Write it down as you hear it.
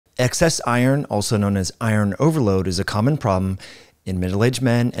Excess iron, also known as iron overload, is a common problem in middle-aged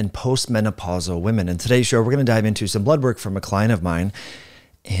men and post-menopausal women. In today's show, we're going to dive into some blood work from a client of mine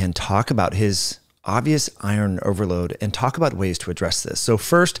and talk about his obvious iron overload and talk about ways to address this. So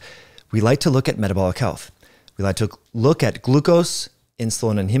first, we like to look at metabolic health. We like to look at glucose,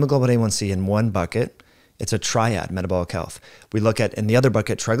 insulin, and hemoglobin A1C in one bucket. It's a triad, metabolic health. We look at, in the other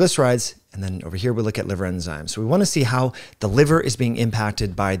bucket, triglycerides, and then over here we look at liver enzymes. So we want to see how the liver is being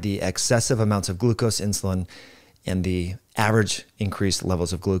impacted by the excessive amounts of glucose, insulin, and the average increased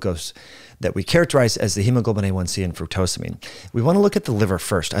levels of glucose that we characterize as the hemoglobin A1C and fructosamine. We want to look at the liver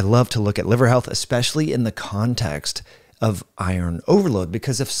first. I love to look at liver health, especially in the context of iron overload,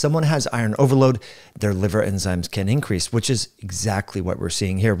 because if someone has iron overload, their liver enzymes can increase, which is exactly what we're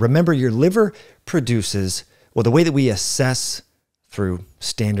seeing here. Remember, your liver produces, well, the way that we assess through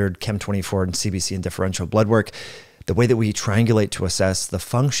standard Chem24 and CBC and differential blood work, the way that we triangulate to assess the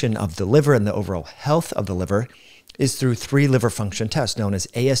function of the liver and the overall health of the liver is through 3 liver function tests known as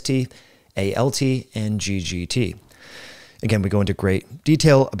AST, ALT, and GGT. Again, we go into great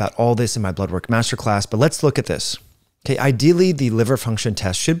detail about all this in my blood work masterclass, but let's look at this. Okay, ideally, the liver function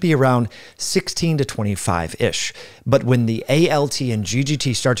test should be around 16 to 25-ish. But when the ALT and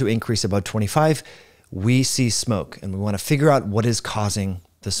GGT start to increase above 25, we see smoke. And we want to figure out what is causing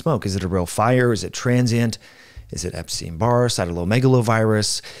the smoke. Is it a real fire? Is it transient? Is it Epstein-Barr,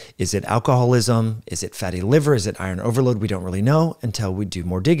 cytomegalovirus? Is it alcoholism? Is it fatty liver? Is it iron overload? We don't really know until we do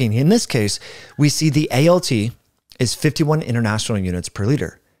more digging. In this case, we see the ALT is 51 international units per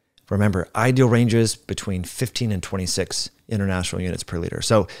liter. Remember, ideal ranges between 15 and 26 international units per liter.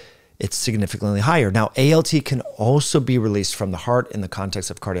 So it's significantly higher. Now, ALT can also be released from the heart in the context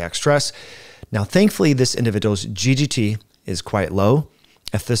of cardiac stress. Now, thankfully, this individual's GGT is quite low.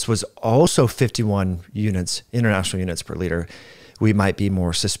 If this was also 51 units, international units per liter, we might be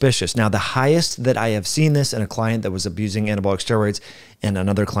more suspicious. Now, the highest that I have seen this in a client that was abusing anabolic steroids and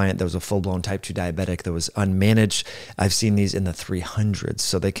another client that was a full-blown type 2 diabetic that was unmanaged, I've seen these in the 300s.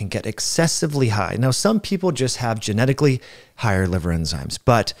 So they can get excessively high. Now, some people just have genetically higher liver enzymes,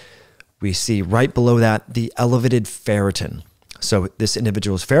 but we see right below that the elevated ferritin. So this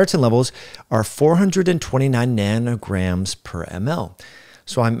individual's ferritin levels are 429 nanograms per ml.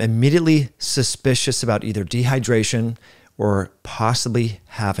 So I'm immediately suspicious about either dehydration or possibly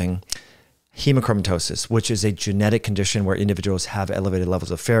having hemochromatosis, which is a genetic condition where individuals have elevated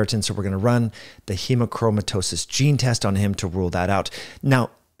levels of ferritin. So we're going to run the hemochromatosis gene test on him to rule that out. Now,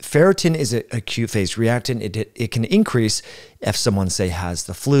 ferritin is an acute phase reactant. It can increase if someone, say, has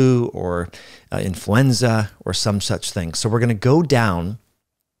the flu or influenza or some such thing. So we're going to go down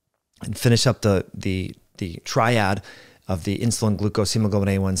and finish up the triad of the insulin, glucose, hemoglobin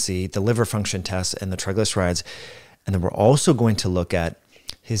A1C, the liver function test, and the triglycerides. And then we're also going to look at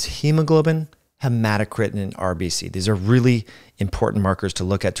his hemoglobin, hematocrit, and RBC. These are really important markers to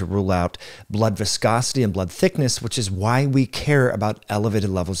look at to rule out blood viscosity and blood thickness, which is why we care about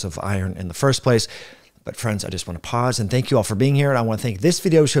elevated levels of iron in the first place. But friends, I just want to pause and thank you all for being here. And I want to thank this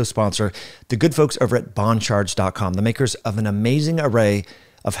video show sponsor, the good folks over at bondcharge.com, the makers of an amazing array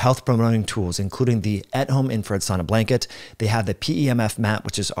of health promoting tools, including the at-home infrared sauna blanket. They have the PEMF mat,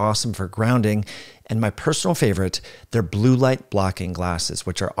 which is awesome for grounding. And my personal favorite, their blue light blocking glasses,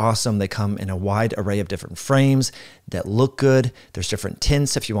 which are awesome. They come in a wide array of different frames that look good. There's different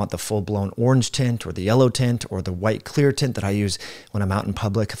tints if you want the full-blown orange tint or the yellow tint or the white clear tint that I use when I'm out in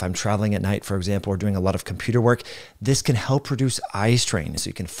public. If I'm traveling at night, for example, or doing a lot of computer work, this can help reduce eye strain so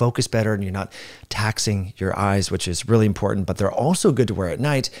you can focus better and you're not taxing your eyes, which is really important. But they're also good to wear at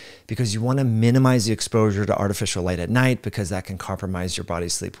night because you want to minimize the exposure to artificial light at night because that can compromise your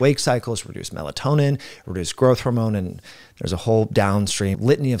body's sleep-wake cycles, reduce melatonin, reduce growth hormone, and there's a whole downstream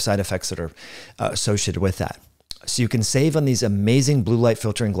litany of side effects that are associated with that. So you can save on these amazing blue light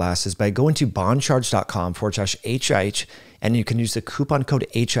filtering glasses by going to bondcharge.com/HIH, and you can use the coupon code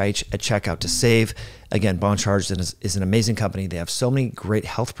HIH at checkout to save. Again, BondCharge is an amazing company. They have so many great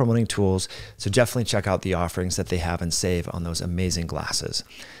health promoting tools. So definitely check out the offerings that they have and save on those amazing glasses.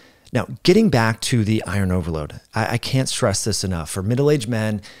 Now, getting back to the iron overload, I can't stress this enough for middle-aged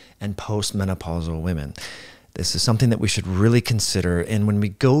men and post-menopausal women. This is something that we should really consider. And when we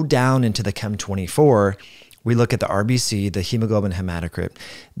go down into the Chem24, we look at the RBC, the hemoglobin, hematocrit.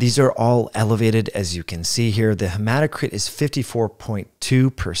 These are all elevated, as you can see here. The hematocrit is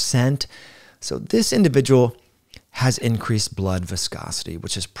 54.2%. So this individual has increased blood viscosity,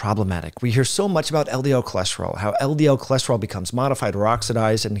 which is problematic. We hear so much about LDL cholesterol, how LDL cholesterol becomes modified or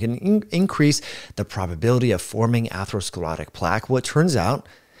oxidized and can increase the probability of forming atherosclerotic plaque. Well, it turns out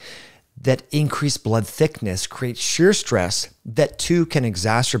that increased blood thickness creates shear stress that too can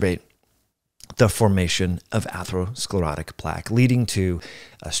exacerbate the formation of atherosclerotic plaque, leading to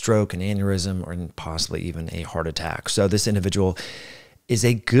a stroke, an aneurysm, or possibly even a heart attack. So this individual is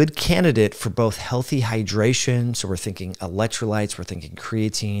a good candidate for both healthy hydration. So we're thinking electrolytes, we're thinking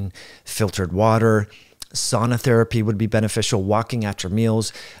creatine, filtered water. Sauna therapy would be beneficial, walking after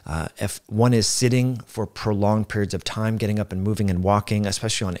meals. If one is sitting for prolonged periods of time, getting up and moving and walking,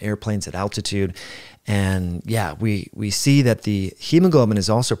 especially on airplanes at altitude. And yeah, we see that the hemoglobin is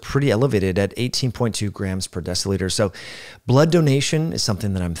also pretty elevated at 18.2 grams per deciliter. So blood donation is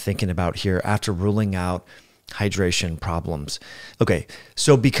something that I'm thinking about here after ruling out hydration problems. Okay,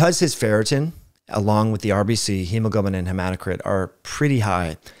 so because his ferritin, along with the RBC, hemoglobin, and hematocrit are pretty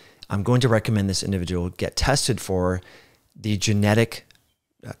high, I'm going to recommend this individual get tested for the genetic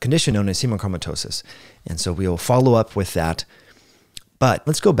condition known as hemochromatosis. And so we'll follow up with that. But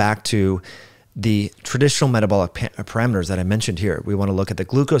let's go back to the traditional metabolic parameters that I mentioned here. We want to look at the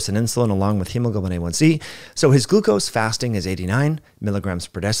glucose and insulin along with hemoglobin A1C. So his glucose fasting is 89 milligrams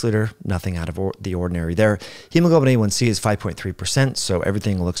per deciliter, nothing out of the ordinary there. Hemoglobin A1C is 5.3%, so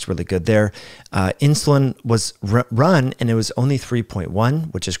everything looks really good there. Insulin was run and it was only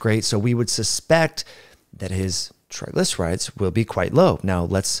 3.1, which is great. So we would suspect that his triglycerides will be quite low. Now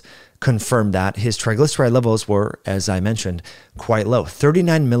let's confirm that. His triglyceride levels were, as I mentioned, quite low,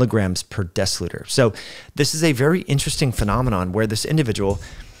 39 milligrams per deciliter. So this is a very interesting phenomenon where this individual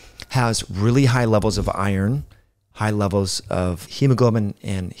has really high levels of iron, high levels of hemoglobin,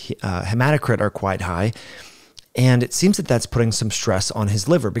 and hematocrit are quite high. And it seems that that's putting some stress on his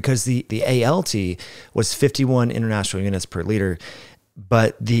liver because the ALT was 51 international units per liter.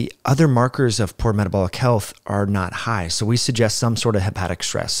 But the other markers of poor metabolic health are not high. So we suggest some sort of hepatic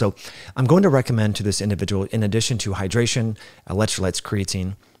stress. So I'm going to recommend to this individual, in addition to hydration, electrolytes,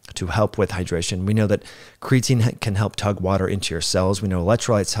 creatine to help with hydration. We know that creatine can help tug water into your cells. We know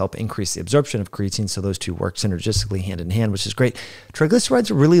electrolytes help increase the absorption of creatine. So those two work synergistically hand in hand, which is great.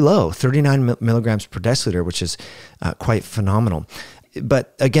 Triglycerides are really low, 39 milligrams per deciliter, which is quite phenomenal.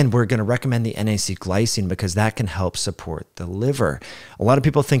 But again, we're going to recommend the NAC glycine because that can help support the liver. A lot of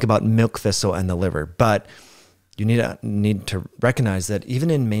people think about milk thistle and the liver, but you need to recognize that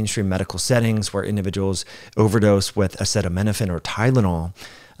even in mainstream medical settings where individuals overdose with acetaminophen or Tylenol,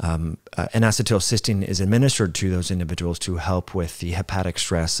 N-acetylcysteine is administered to those individuals to help with the hepatic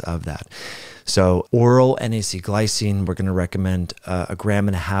stress of that. So oral NAC glycine, we're going to recommend 1.5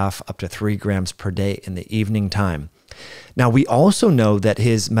 grams up to 3 grams per day in the evening time. Now, we also know that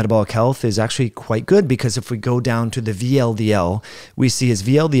his metabolic health is actually quite good because if we go down to the VLDL, we see his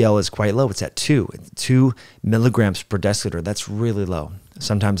VLDL is quite low. It's at 2 milligrams per deciliter. That's really low.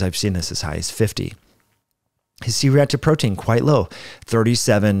 Sometimes I've seen this as high as 50. His C-reactive protein, quite low,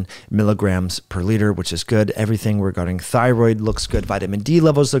 37 milligrams per liter, which is good. Everything regarding thyroid looks good. Vitamin D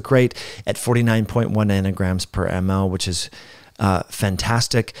levels look great at 49.1 nanograms per ml, which is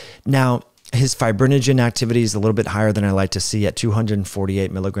fantastic. Now, his fibrinogen activity is a little bit higher than I like to see at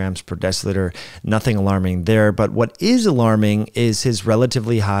 248 milligrams per deciliter. Nothing alarming there. But what is alarming is his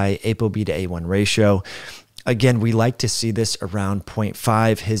relatively high ApoB to A1 ratio. Again, we like to see this around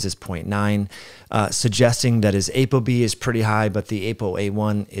 0.5. His is 0.9, suggesting that his ApoB is pretty high, but the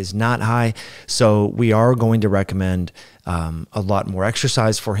ApoA1 is not high. So we are going to recommend a lot more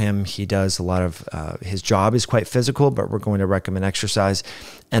exercise for him. He does a lot of, his job is quite physical, but we're going to recommend exercise.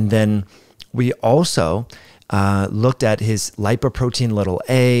 And then we also looked at his lipoprotein little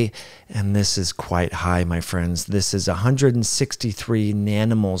a, and this is quite high, my friends. This is 163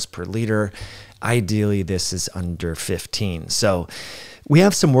 nanomoles per liter. Ideally, this is under 15. So we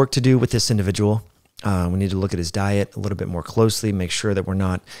have some work to do with this individual. We need to look at his diet a little bit more closely, make sure that we're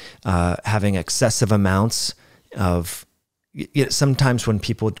not having excessive amounts of. Sometimes when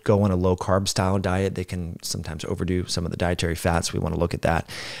people go on a low carb style diet, they can sometimes overdo some of the dietary fats. We want to look at that.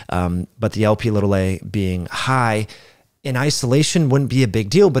 But the LP(a) being high in isolation wouldn't be a big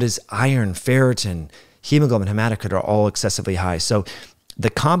deal, but his iron, ferritin, hemoglobin, hematocrit are all excessively high. So the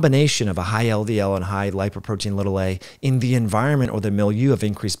combination of a high LDL and high lipoprotein(a) in the environment or the milieu of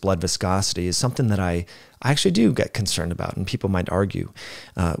increased blood viscosity is something that I actually do get concerned about, and people might argue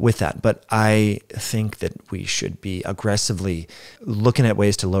with that. But I think that we should be aggressively looking at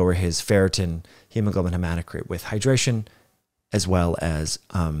ways to lower his ferritin, hemoglobin, hematocrit with hydration, as well as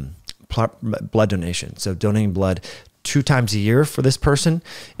blood donation. So donating blood 2 times a year for this person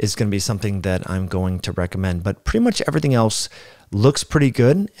is going to be something that I'm going to recommend. But pretty much everything else looks pretty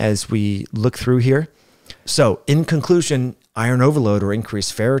good as we look through here. So in conclusion, iron overload or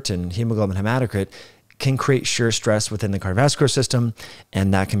increased ferritin, hemoglobin, hematocrit can create shear stress within the cardiovascular system,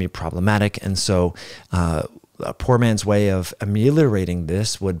 and that can be problematic. And so a poor man's way of ameliorating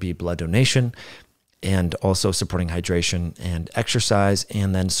this would be blood donation, and also supporting hydration and exercise,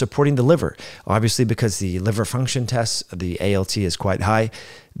 and then supporting the liver. Obviously, because the liver function tests, the ALT is quite high,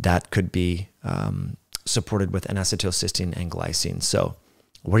 that could be supported with N-acetylcysteine and glycine. So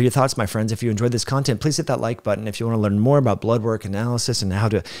what are your thoughts, my friends? If you enjoyed this content, please hit that like button. If you want to learn more about blood work analysis and how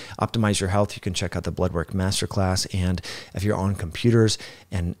to optimize your health, you can check out the blood work masterclass. And if you're on computers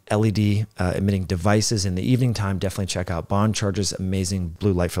and LED emitting devices in the evening time, definitely check out Bond Charge's amazing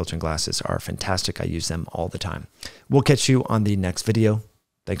blue light filtering glasses are fantastic. I use them all the time. We'll catch you on the next video.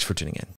 Thanks for tuning in.